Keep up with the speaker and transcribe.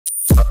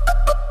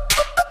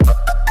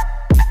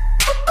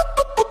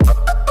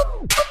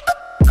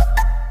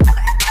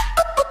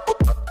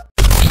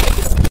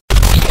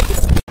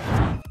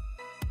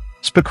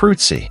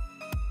SPACRUZZI.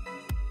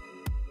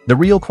 The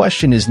real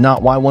question is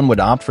not why one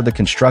would opt for the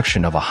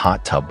construction of a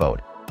hot tub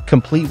boat,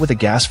 complete with a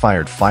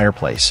gas-fired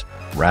fireplace.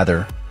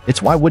 Rather,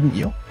 it's why wouldn't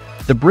you?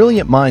 The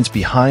brilliant minds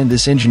behind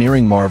this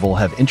engineering marvel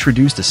have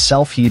introduced a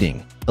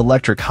self-heating,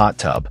 electric hot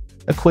tub,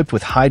 equipped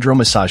with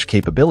hydromassage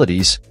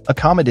capabilities,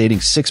 accommodating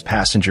 6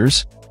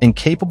 passengers, and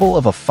capable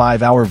of a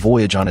 5-hour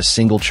voyage on a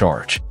single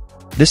charge.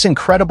 This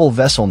incredible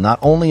vessel not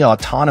only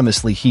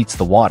autonomously heats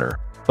the water,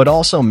 but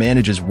also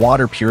manages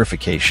water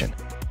purification.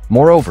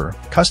 Moreover,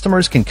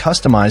 customers can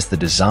customize the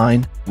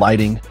design,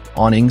 lighting,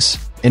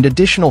 awnings, and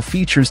additional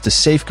features to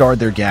safeguard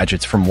their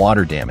gadgets from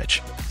water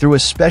damage through a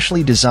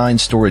specially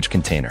designed storage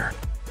container.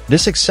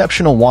 This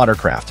exceptional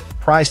watercraft,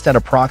 priced at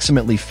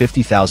approximately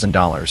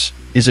 $50,000,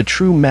 is a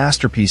true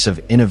masterpiece of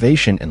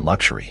innovation and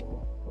luxury.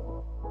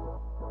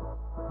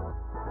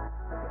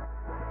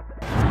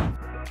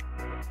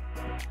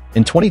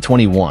 In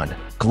 2021,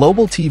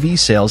 global TV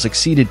sales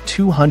exceeded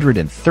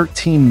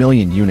 213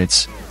 million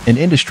units, an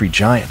industry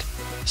giant.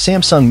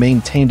 Samsung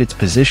maintained its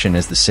position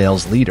as the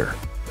sales leader.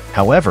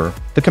 However,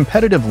 the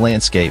competitive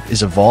landscape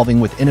is evolving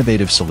with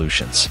innovative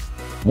solutions.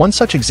 One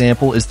such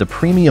example is the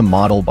premium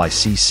model by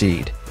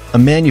CC'd, a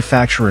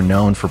manufacturer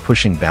known for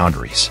pushing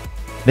boundaries.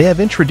 They have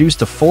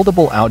introduced a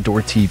foldable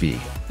outdoor TV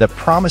that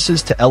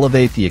promises to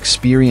elevate the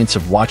experience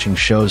of watching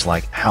shows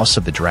like House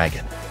of the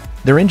Dragon.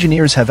 Their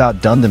engineers have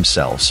outdone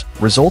themselves,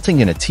 resulting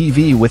in a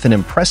TV with an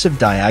impressive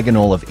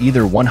diagonal of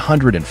either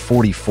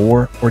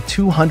 144 or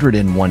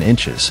 201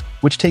 inches,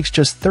 which takes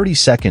just 30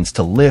 seconds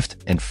to lift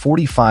and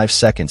 45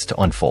 seconds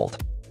to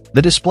unfold.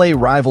 The display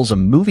rivals a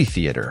movie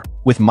theater,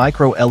 with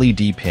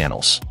micro-LED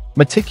panels,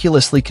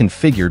 meticulously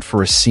configured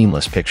for a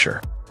seamless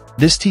picture.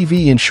 This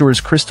TV ensures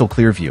crystal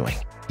clear viewing,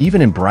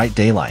 even in bright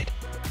daylight,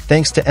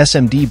 thanks to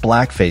SMD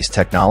blackface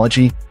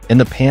technology and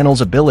the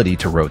panel's ability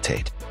to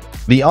rotate.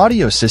 The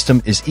audio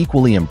system is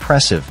equally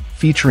impressive,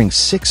 featuring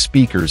 6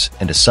 speakers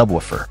and a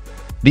subwoofer.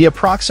 The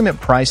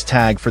approximate price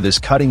tag for this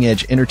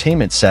cutting-edge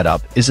entertainment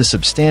setup is a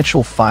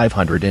substantial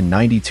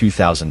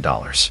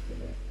 $592,000.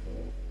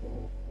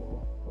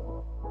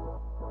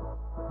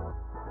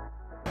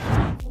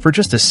 For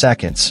just a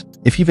second,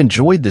 if you've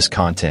enjoyed this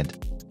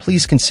content,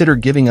 please consider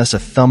giving us a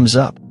thumbs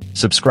up,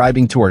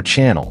 subscribing to our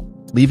channel,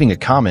 leaving a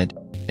comment,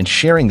 and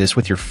sharing this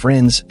with your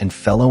friends and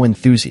fellow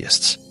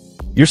enthusiasts.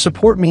 Your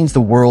support means the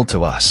world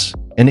to us,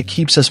 and it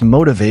keeps us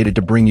motivated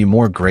to bring you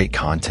more great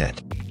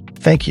content.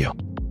 Thank you.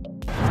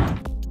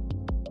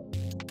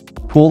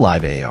 Pool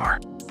Live AR.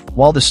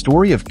 While the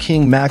story of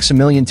King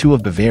Maximilian II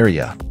of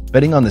Bavaria,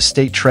 betting on the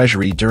state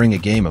treasury during a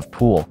game of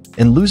pool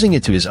and losing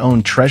it to his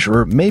own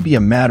treasurer may be a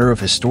matter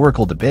of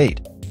historical debate,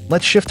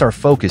 let's shift our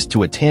focus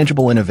to a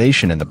tangible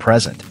innovation in the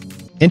present.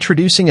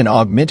 Introducing an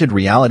augmented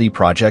reality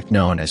project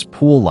known as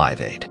Pool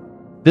Live AD.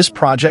 This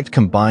project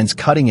combines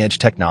cutting-edge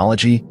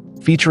technology,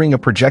 featuring a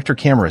projector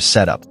camera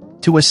setup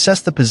to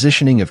assess the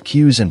positioning of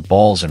cues and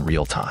balls in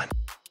real time.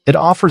 It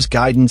offers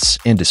guidance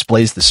and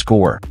displays the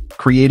score,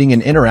 creating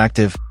an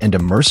interactive and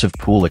immersive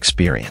pool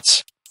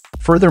experience.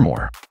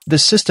 Furthermore, the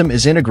system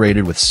is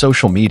integrated with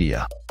social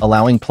media,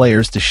 allowing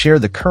players to share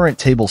the current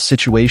table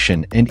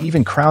situation and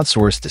even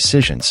crowdsource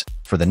decisions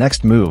for the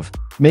next move,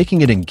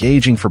 making it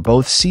engaging for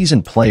both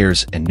seasoned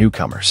players and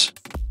newcomers.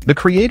 The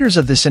creators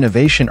of this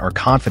innovation are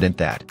confident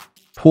that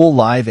Pool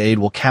Live AD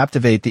will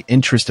captivate the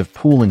interest of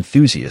pool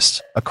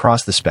enthusiasts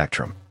across the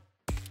spectrum.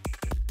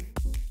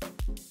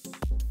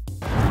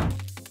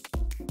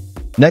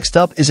 Next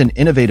up is an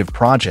innovative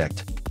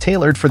project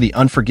tailored for the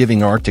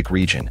unforgiving Arctic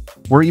region,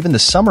 where even the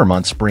summer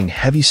months bring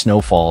heavy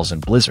snowfalls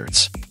and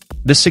blizzards.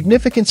 The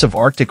significance of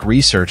Arctic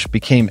research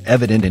became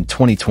evident in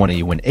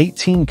 2020 when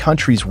 18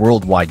 countries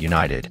worldwide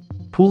united,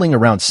 pooling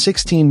around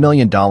 $16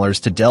 million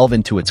to delve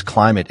into its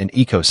climate and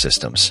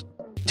ecosystems.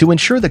 To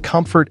ensure the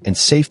comfort and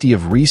safety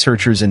of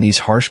researchers in these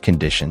harsh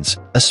conditions,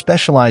 a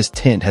specialized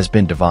tent has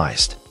been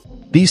devised.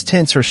 These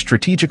tents are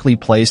strategically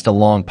placed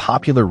along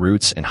popular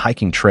routes and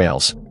hiking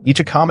trails, each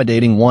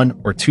accommodating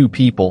 1 or 2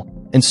 people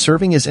and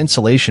serving as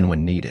insulation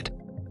when needed.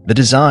 The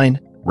design,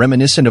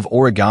 reminiscent of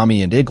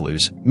origami and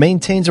igloos,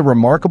 maintains a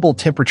remarkable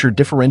temperature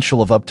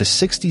differential of up to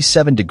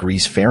 67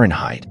 degrees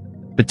Fahrenheit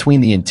between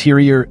the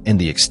interior and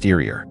the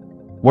exterior.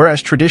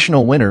 Whereas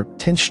traditional winter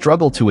tents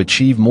struggle to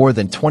achieve more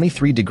than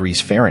 23 degrees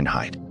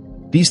Fahrenheit.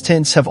 These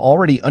tents have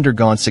already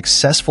undergone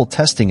successful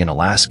testing in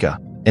Alaska,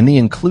 and the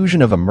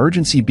inclusion of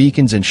emergency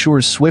beacons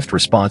ensures swift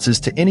responses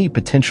to any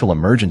potential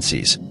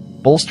emergencies,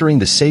 bolstering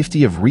the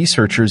safety of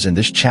researchers in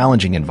this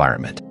challenging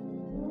environment.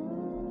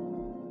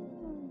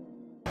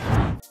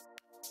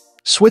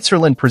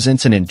 Switzerland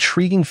presents an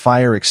intriguing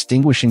fire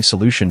extinguishing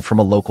solution from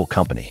a local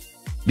company.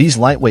 These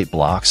lightweight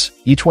blocks,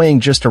 each weighing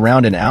just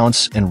around an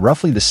ounce and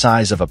roughly the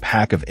size of a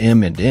pack of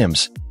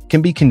M&Ms,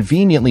 can be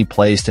conveniently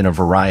placed in a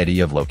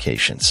variety of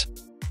locations.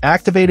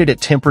 Activated at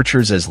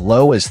temperatures as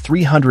low as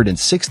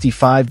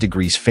 365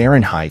 degrees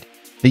Fahrenheit,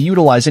 they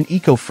utilize an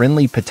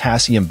eco-friendly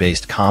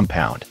potassium-based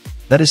compound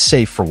that is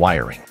safe for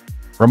wiring.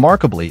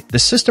 Remarkably, the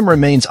system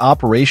remains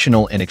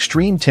operational in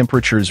extreme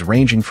temperatures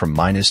ranging from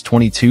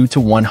 -22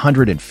 to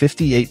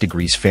 158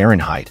 degrees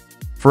Fahrenheit,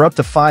 for up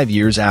to 5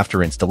 years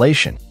after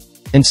installation.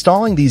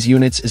 Installing these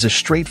units is a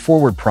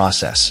straightforward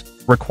process,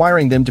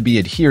 requiring them to be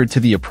adhered to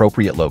the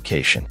appropriate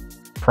location.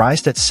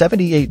 Priced at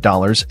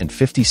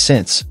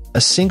 $78.50, a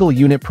single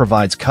unit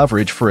provides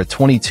coverage for a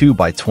 22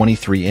 by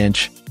 23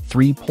 inch,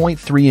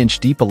 3.3 inch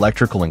deep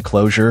electrical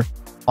enclosure,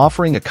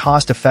 offering a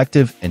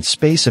cost-effective and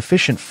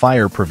space-efficient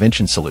fire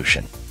prevention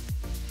solution.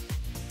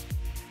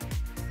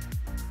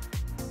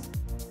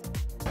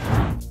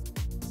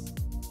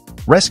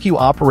 Rescue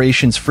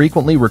operations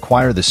frequently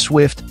require the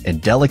swift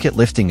and delicate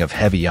lifting of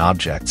heavy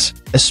objects,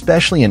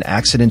 especially in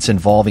accidents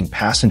involving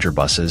passenger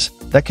buses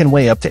that can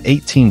weigh up to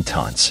 18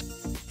 tons.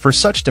 For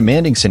such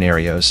demanding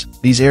scenarios,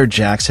 these air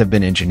jacks have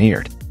been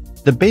engineered.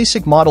 The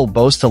basic model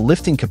boasts a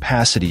lifting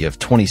capacity of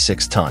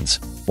 26 tons,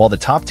 while the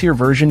top-tier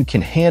version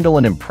can handle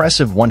an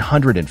impressive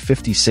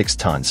 156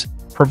 tons,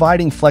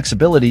 providing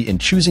flexibility in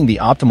choosing the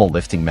optimal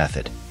lifting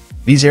method.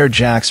 These air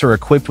jacks are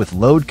equipped with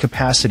load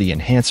capacity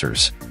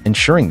enhancers,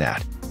 ensuring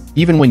that,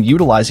 even when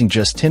utilizing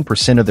just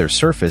 10% of their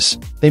surface,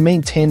 they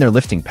maintain their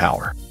lifting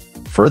power.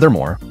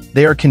 Furthermore,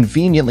 they are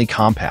conveniently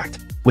compact,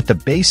 with the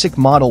basic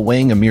model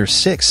weighing a mere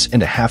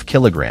 6.5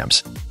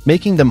 kilograms,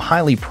 making them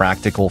highly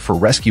practical for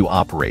rescue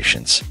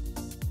operations.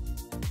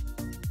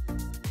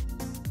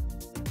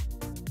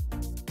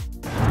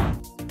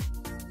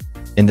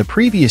 In the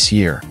previous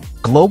year,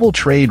 global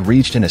trade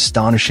reached an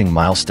astonishing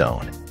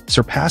milestone,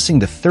 surpassing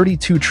the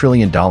 $32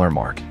 trillion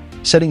mark,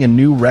 setting a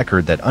new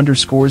record that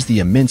underscores the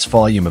immense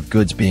volume of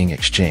goods being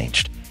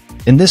exchanged.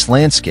 In this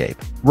landscape,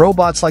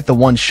 robots like the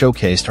ones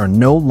showcased are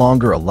no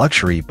longer a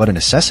luxury but a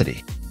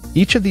necessity.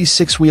 Each of these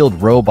six-wheeled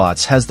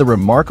robots has the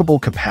remarkable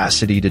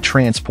capacity to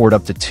transport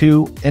up to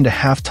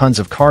 2.5 tons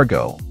of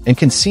cargo and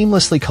can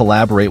seamlessly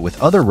collaborate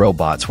with other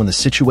robots when the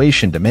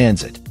situation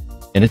demands it.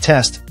 In a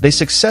test, they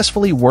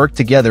successfully worked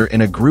together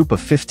in a group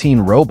of 15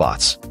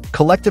 robots,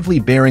 collectively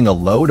bearing a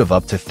load of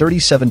up to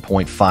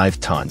 37.5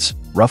 tons,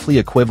 roughly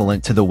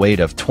equivalent to the weight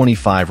of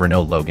 25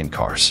 Renault Logan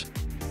cars.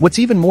 What's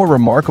even more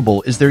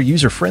remarkable is their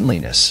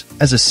user-friendliness,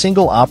 as a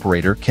single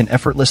operator can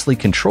effortlessly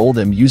control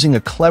them using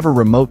a clever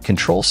remote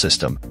control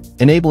system,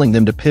 enabling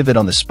them to pivot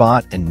on the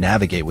spot and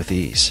navigate with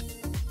ease.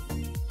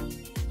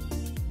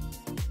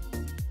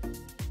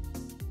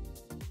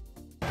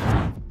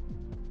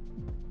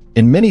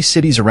 In many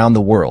cities around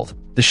the world,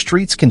 the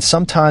streets can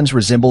sometimes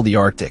resemble the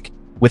Arctic,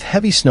 with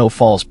heavy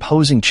snowfalls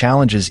posing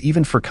challenges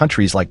even for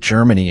countries like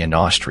Germany and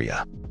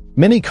Austria.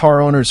 Many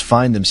car owners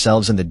find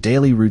themselves in the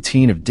daily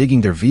routine of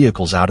digging their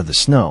vehicles out of the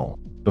snow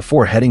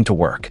before heading to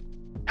work.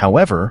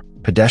 However,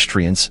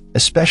 pedestrians,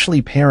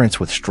 especially parents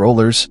with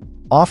strollers,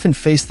 often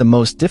face the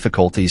most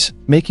difficulties,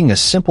 making a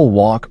simple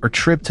walk or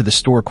trip to the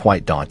store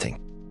quite daunting.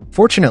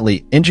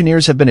 Fortunately,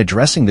 engineers have been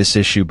addressing this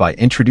issue by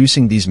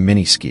introducing these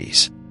mini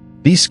skis.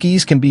 These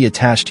skis can be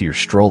attached to your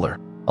stroller,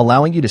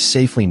 allowing you to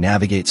safely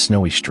navigate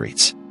snowy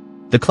streets.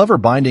 The clever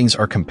bindings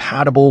are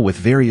compatible with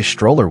various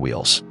stroller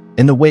wheels,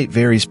 and the weight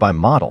varies by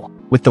model,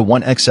 with the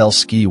 1XL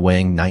ski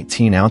weighing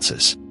 19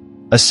 ounces.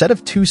 A set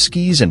of 2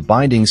 skis and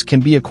bindings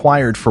can be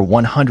acquired for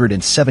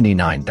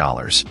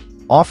 $179,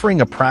 offering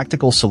a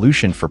practical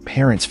solution for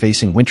parents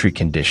facing wintry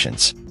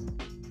conditions.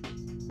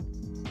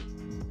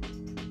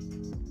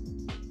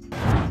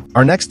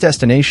 Our next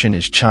destination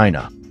is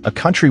China, a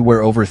country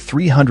where over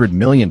 300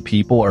 million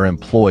people are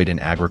employed in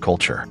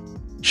agriculture.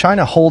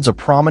 China holds a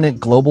prominent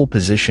global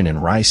position in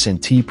rice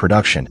and tea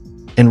production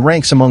and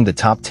ranks among the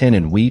top 10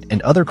 in wheat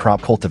and other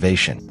crop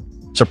cultivation.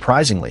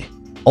 Surprisingly,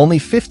 only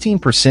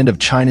 15% of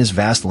China's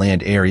vast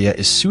land area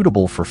is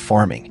suitable for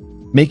farming,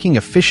 making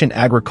efficient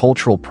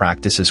agricultural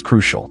practices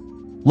crucial.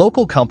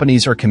 Local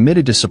companies are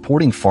committed to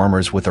supporting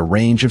farmers with a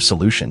range of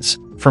solutions,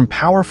 from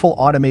powerful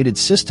automated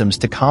systems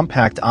to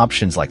compact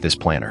options like this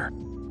planter.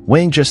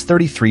 Weighing just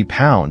 33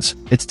 pounds,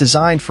 it's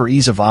designed for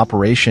ease of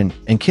operation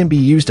and can be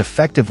used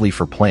effectively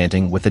for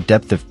planting with a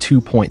depth of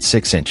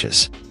 2.6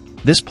 inches.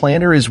 This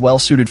planter is well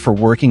suited for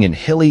working in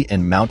hilly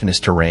and mountainous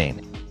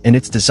terrain, and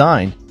its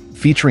design,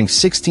 featuring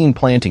 16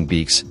 planting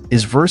beaks,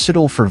 is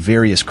versatile for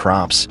various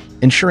crops,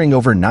 ensuring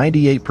over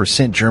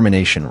 98%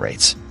 germination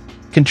rates,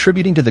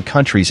 contributing to the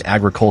country's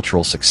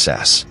agricultural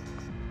success.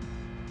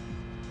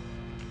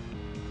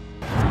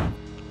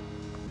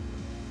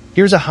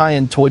 Here's a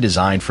high-end toy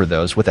design for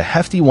those with a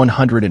hefty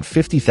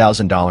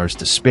 $150,000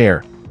 to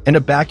spare and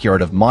a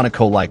backyard of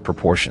Monaco-like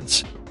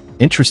proportions.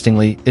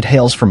 Interestingly, it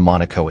hails from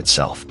Monaco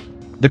itself.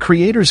 The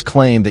creators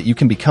claim that you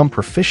can become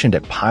proficient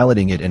at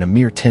piloting it in a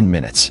mere 10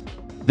 minutes.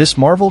 This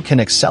marvel can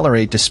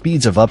accelerate to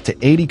speeds of up to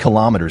 80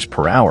 kilometers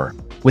per hour,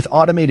 with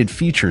automated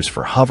features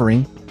for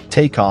hovering,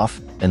 takeoff,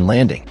 and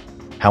landing.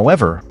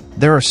 However,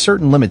 there are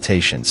certain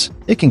limitations.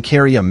 It can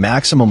carry a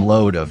maximum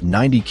load of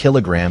 90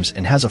 kilograms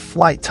and has a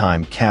flight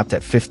time capped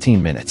at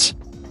 15 minutes.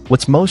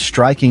 What's most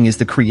striking is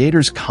the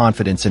creators'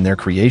 confidence in their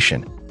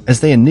creation,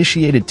 as they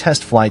initiated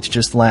test flights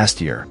just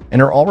last year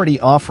and are already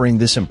offering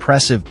this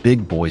impressive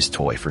big boys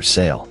toy for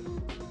sale.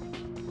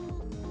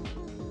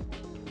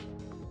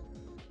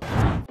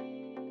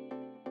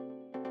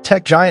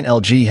 Tech giant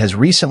LG has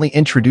recently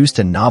introduced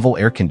a novel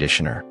air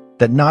conditioner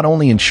that not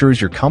only ensures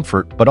your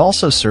comfort but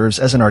also serves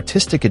as an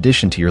artistic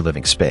addition to your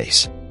living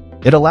space.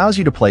 It allows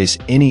you to place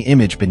any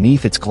image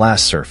beneath its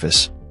glass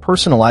surface,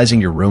 personalizing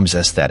your room's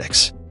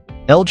aesthetics.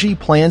 LG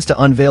plans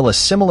to unveil a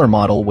similar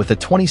model with a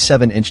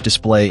 27-inch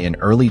display in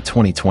early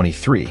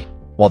 2023,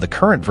 while the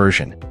current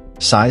version,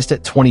 sized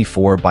at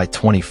 24 by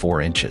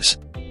 24 inches,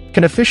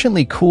 can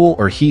efficiently cool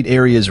or heat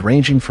areas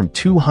ranging from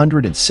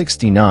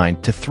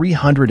 269 to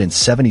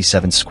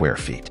 377 square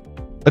feet.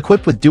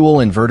 Equipped with dual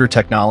inverter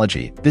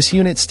technology, this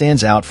unit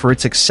stands out for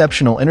its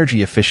exceptional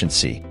energy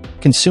efficiency,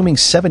 consuming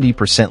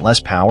 70% less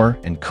power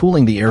and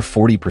cooling the air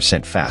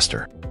 40%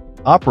 faster.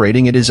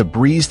 Operating it is a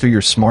breeze through your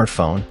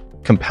smartphone,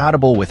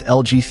 compatible with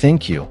LG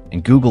ThinQ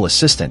and Google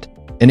Assistant,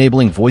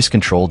 enabling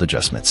voice-controlled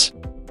adjustments.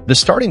 The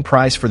starting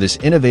price for this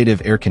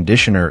innovative air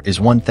conditioner is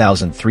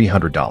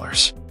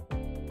 $1,300.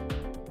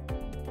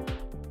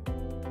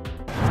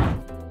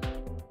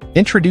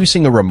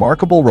 Introducing a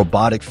remarkable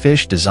robotic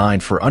fish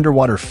designed for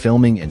underwater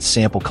filming and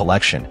sample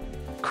collection,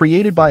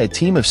 created by a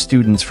team of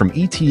students from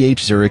ETH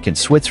Zurich in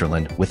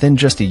Switzerland within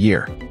just a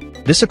year.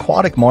 This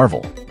aquatic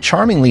marvel,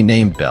 charmingly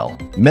named Belle,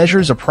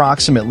 measures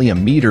approximately a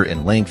meter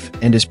in length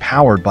and is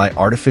powered by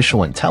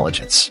artificial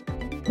intelligence.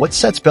 What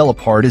sets Belle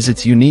apart is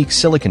its unique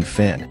silicon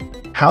fin,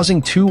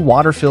 housing two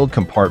water-filled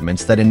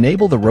compartments that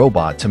enable the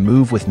robot to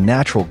move with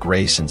natural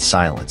grace and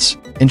silence,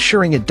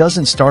 ensuring it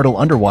doesn't startle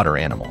underwater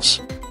animals.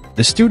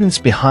 The students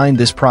behind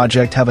this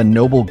project have a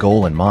noble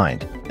goal in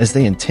mind, as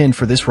they intend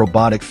for this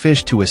robotic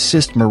fish to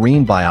assist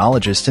marine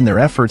biologists in their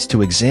efforts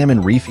to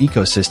examine reef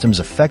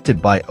ecosystems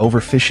affected by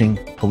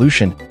overfishing,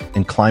 pollution,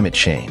 and climate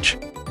change,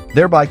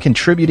 thereby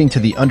contributing to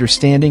the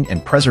understanding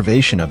and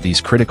preservation of these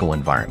critical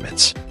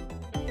environments.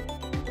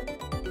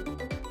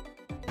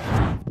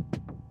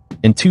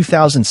 In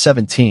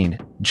 2017,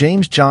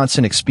 James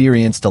Johnson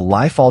experienced a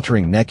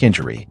life-altering neck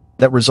injury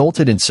that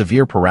resulted in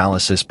severe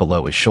paralysis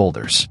below his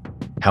shoulders.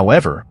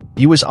 However,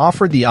 he was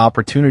offered the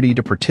opportunity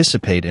to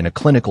participate in a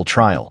clinical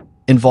trial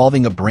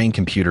involving a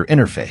brain-computer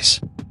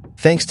interface.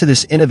 Thanks to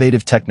this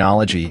innovative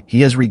technology,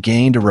 he has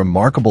regained a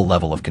remarkable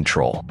level of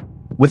control.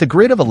 With a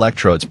grid of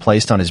electrodes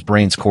placed on his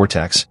brain's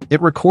cortex,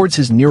 it records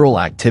his neural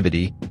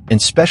activity,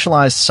 and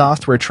specialized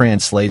software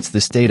translates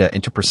this data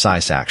into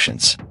precise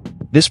actions.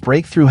 This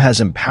breakthrough has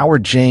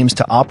empowered James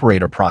to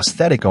operate a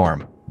prosthetic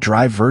arm,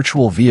 drive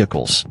virtual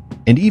vehicles,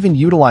 and even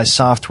utilize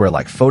software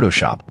like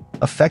Photoshop,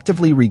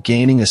 effectively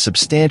regaining a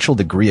substantial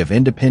degree of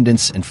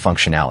independence and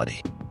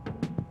functionality.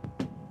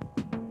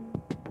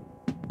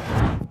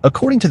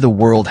 According to the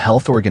World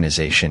Health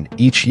Organization,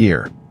 each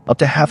year, up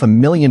to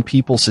 500,000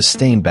 people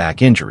sustain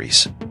back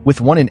injuries,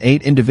 with 1 in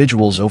 8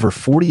 individuals over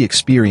 40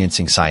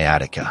 experiencing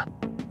sciatica.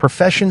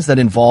 Professions that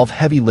involve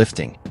heavy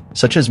lifting,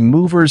 such as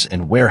movers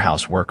and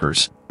warehouse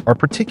workers, are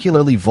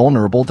particularly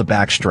vulnerable to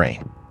back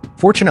strain.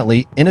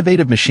 Fortunately,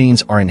 innovative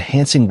machines are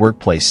enhancing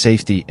workplace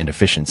safety and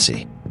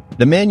efficiency.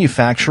 The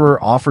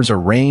manufacturer offers a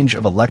range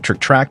of electric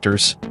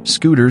tractors,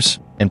 scooters,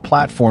 and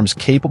platforms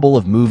capable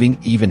of moving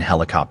even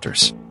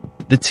helicopters.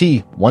 The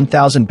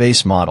T1000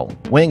 base model,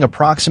 weighing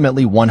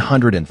approximately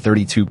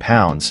 132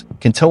 pounds,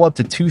 can tow up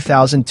to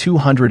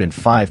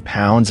 2,205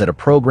 pounds at a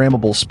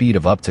programmable speed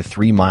of up to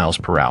 3 miles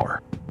per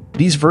hour.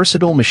 These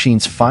versatile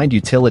machines find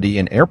utility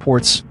in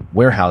airports,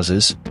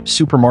 warehouses,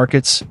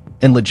 supermarkets,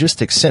 and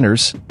logistics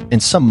centers,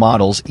 and some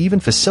models even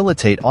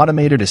facilitate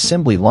automated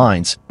assembly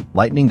lines,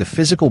 lightening the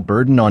physical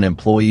burden on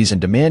employees in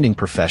demanding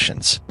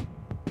professions.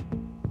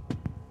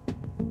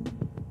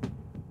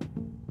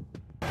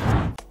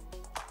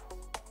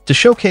 To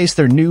showcase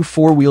their new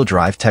four-wheel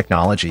drive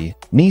technology,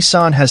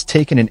 Nissan has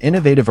taken an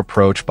innovative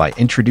approach by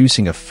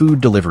introducing a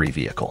food delivery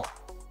vehicle.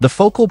 The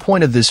focal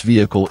point of this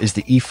vehicle is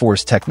the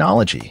e-Force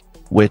technology,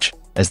 which,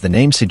 as the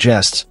name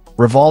suggests,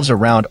 revolves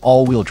around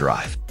all-wheel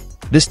drive.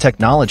 This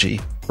technology,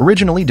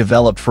 originally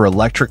developed for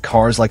electric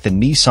cars like the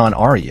Nissan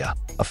Ariya,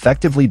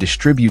 effectively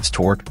distributes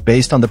torque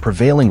based on the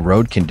prevailing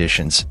road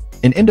conditions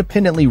and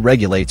independently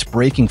regulates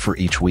braking for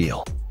each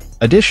wheel.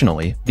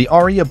 Additionally, the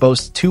Ariya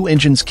boasts 2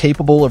 engines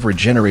capable of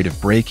regenerative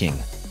braking,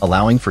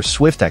 allowing for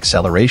swift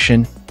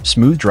acceleration,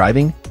 smooth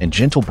driving, and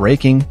gentle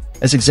braking,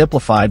 as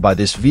exemplified by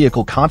this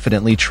vehicle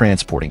confidently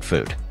transporting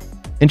food,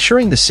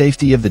 ensuring the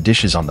safety of the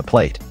dishes on the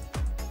plate.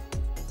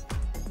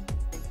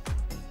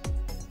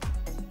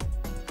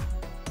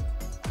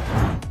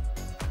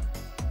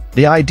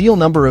 The ideal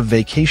number of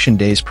vacation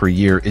days per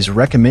year is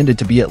recommended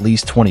to be at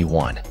least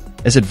 21,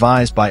 as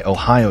advised by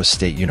Ohio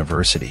State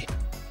University.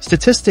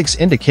 Statistics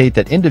indicate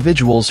that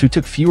individuals who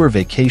took fewer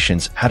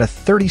vacations had a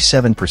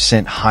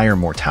 37% higher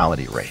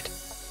mortality rate.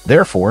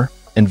 Therefore,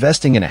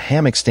 investing in a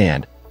hammock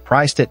stand,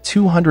 priced at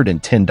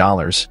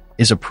 $210,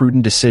 is a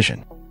prudent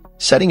decision.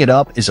 Setting it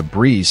up is a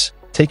breeze,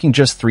 taking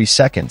just 3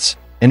 seconds,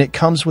 and it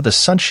comes with a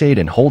sunshade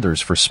and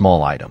holders for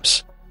small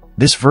items.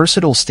 This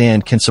versatile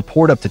stand can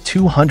support up to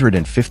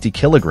 250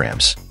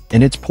 kilograms,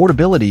 and its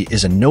portability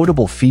is a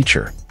notable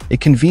feature. It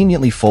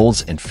conveniently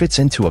folds and fits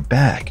into a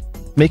bag,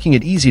 making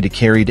it easy to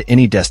carry to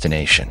any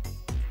destination.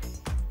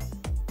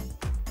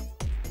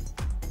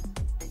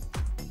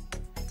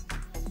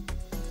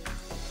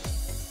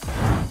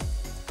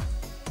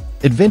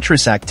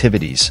 Adventurous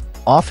activities,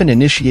 often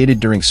initiated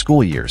during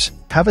school years,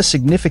 have a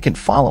significant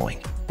following,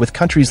 with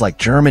countries like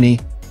Germany,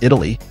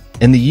 Italy,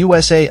 and the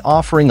USA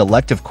offering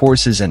elective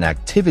courses and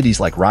activities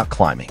like rock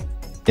climbing.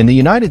 In the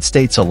United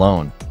States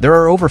alone, there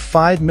are over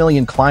 5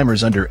 million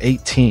climbers under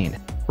 18,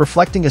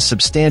 reflecting a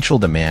substantial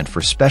demand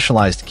for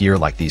specialized gear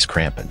like these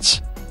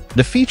crampons.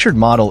 The featured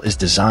model is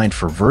designed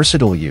for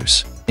versatile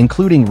use,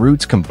 including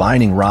routes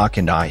combining rock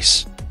and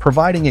ice,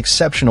 providing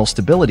exceptional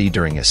stability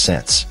during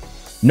ascents.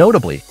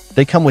 Notably,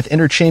 they come with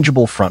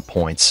interchangeable front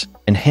points,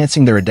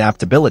 enhancing their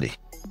adaptability.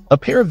 A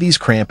pair of these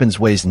crampons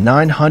weighs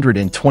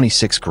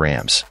 926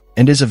 grams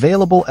and is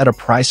available at a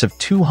price of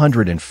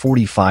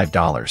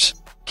 $245,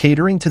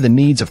 catering to the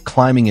needs of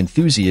climbing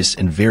enthusiasts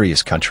in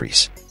various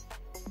countries.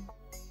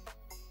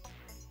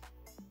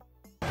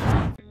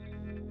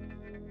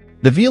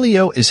 The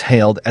VELIO is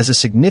hailed as a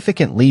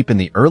significant leap in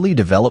the early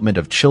development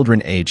of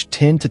children aged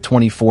 10 to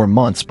 24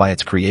 months by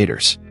its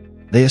creators.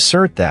 They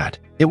assert that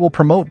it will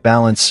promote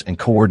balance and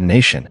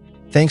coordination,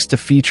 thanks to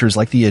features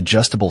like the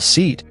adjustable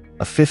seat,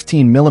 a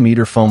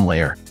 15mm foam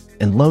layer,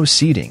 and low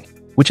seating,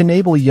 which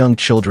enable young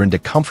children to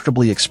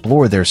comfortably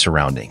explore their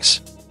surroundings.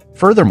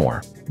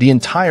 Furthermore, the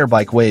entire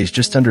bike weighs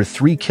just under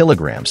 3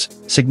 kilograms,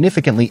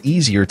 significantly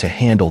easier to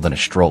handle than a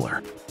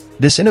stroller.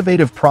 This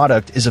innovative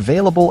product is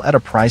available at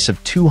a price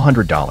of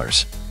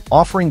 $200,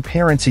 offering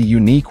parents a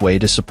unique way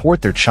to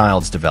support their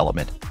child's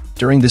development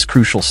during this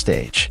crucial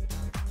stage.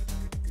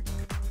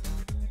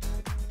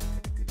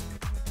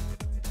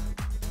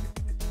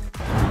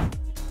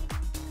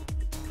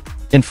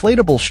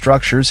 Inflatable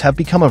structures have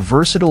become a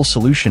versatile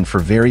solution for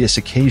various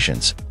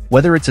occasions,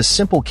 whether it's a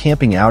simple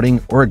camping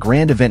outing or a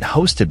grand event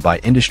hosted by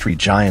industry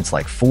giants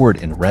like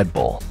Ford and Red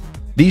Bull.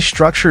 These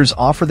structures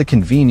offer the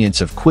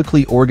convenience of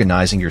quickly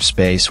organizing your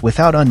space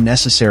without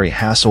unnecessary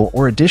hassle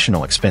or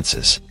additional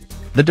expenses.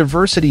 The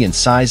diversity in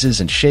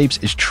sizes and shapes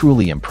is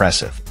truly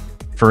impressive.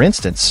 For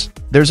instance,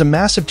 there's a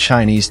massive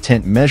Chinese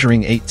tent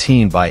measuring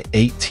 18 by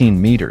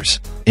 18 meters,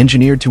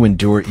 engineered to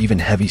endure even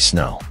heavy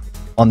snow.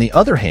 On the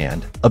other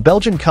hand, a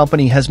Belgian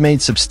company has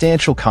made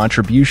substantial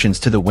contributions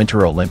to the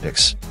Winter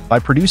Olympics by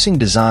producing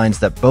designs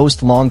that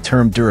boast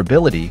long-term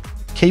durability,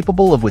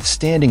 capable of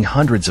withstanding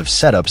hundreds of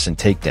setups and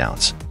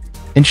takedowns,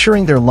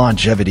 ensuring their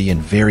longevity in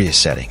various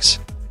settings.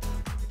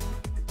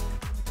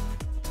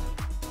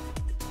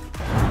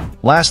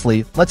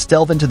 Lastly, let's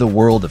delve into the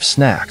world of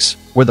snacks,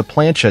 where the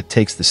plancha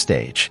takes the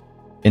stage.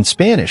 In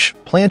Spanish,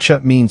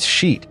 plancha means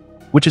sheet,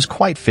 which is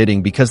quite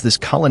fitting because this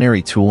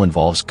culinary tool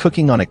involves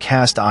cooking on a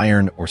cast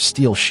iron or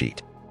steel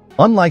sheet.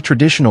 Unlike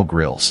traditional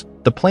grills,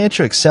 the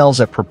plancha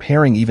excels at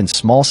preparing even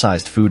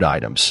small-sized food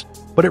items,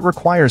 but it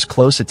requires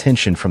close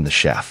attention from the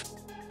chef.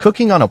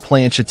 Cooking on a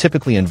plancha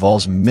typically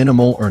involves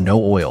minimal or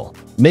no oil,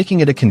 making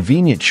it a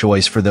convenient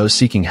choice for those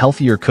seeking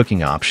healthier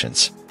cooking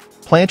options.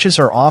 Planchas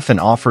are often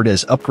offered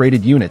as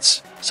upgraded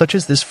units, such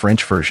as this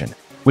French version,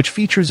 which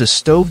features a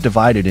stove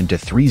divided into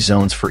 3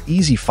 zones for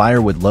easy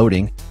firewood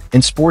loading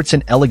and sports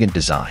an elegant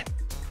design.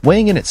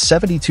 Weighing in at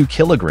 72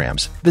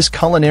 kilograms, this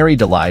culinary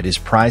delight is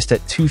priced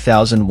at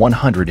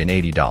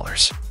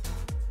 $2,180.